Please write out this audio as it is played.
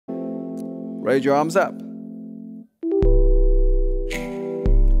Raise your arms up.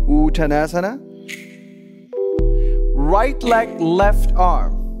 Uttanasana. Right leg, left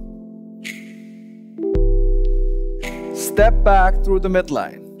arm. Step back through the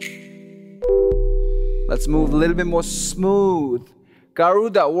midline. Let's move a little bit more smooth.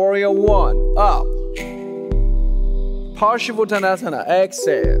 Garuda, warrior one, up. Parshavottanasana,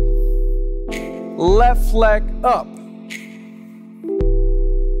 exhale. Left leg up.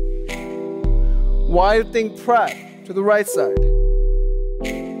 Wild thing prep to the right side.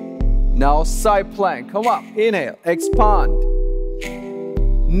 Now side plank, come up, inhale, expand.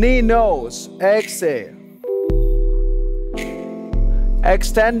 Knee nose, exhale.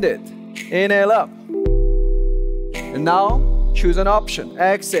 Extend it, inhale up. And now choose an option,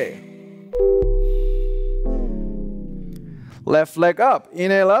 exhale. Left leg up,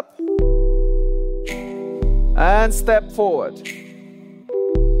 inhale up. And step forward.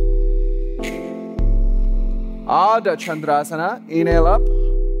 Ardha Chandrasana, inhale up.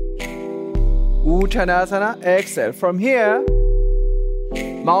 Uttanasana, exhale. From here,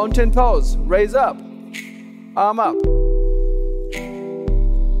 mountain pose, raise up, arm up.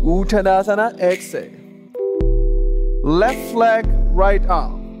 Uttanasana, exhale. Left leg, right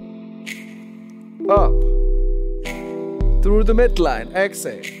arm. Up. Through the midline,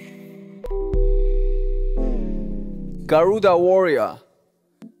 exhale. Garuda warrior.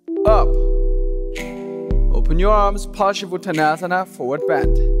 Up. Open your arms, Parshavottanasana, forward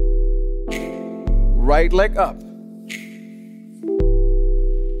bend. Right leg up.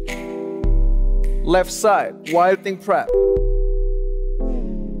 Left side, wild thing prep.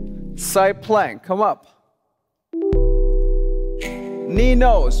 Side plank, come up. Knee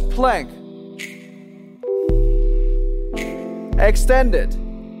nose, plank. Extend it.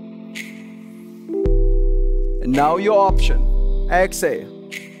 And now your option. Exhale.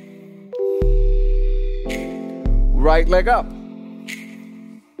 Right leg up.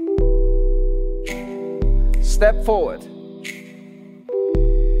 Step forward.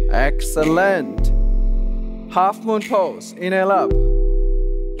 Excellent. Half moon pose. Inhale up.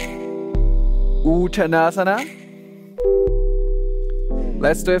 Uttanasana.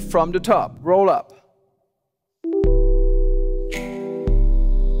 Let's do it from the top. Roll up.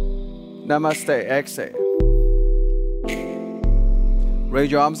 Namaste. Exhale. Raise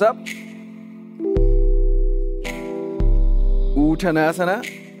your arms up. Uttanasana.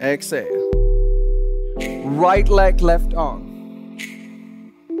 Exhale. Right leg, left arm.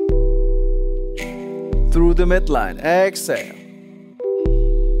 Through the midline. Exhale.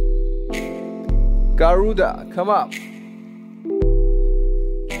 Garuda. Come up.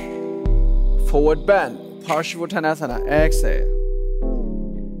 Forward bend. Parshavottanasana. Exhale.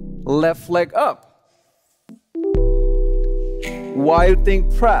 Left leg up. Wild thing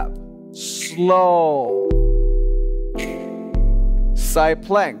prep. Slow. Side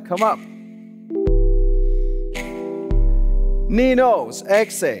plank. Come up. Knee nose.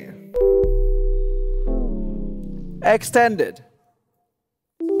 Exhale. Extended.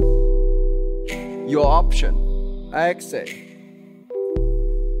 Your option. Exhale.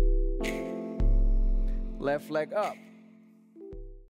 Left leg up.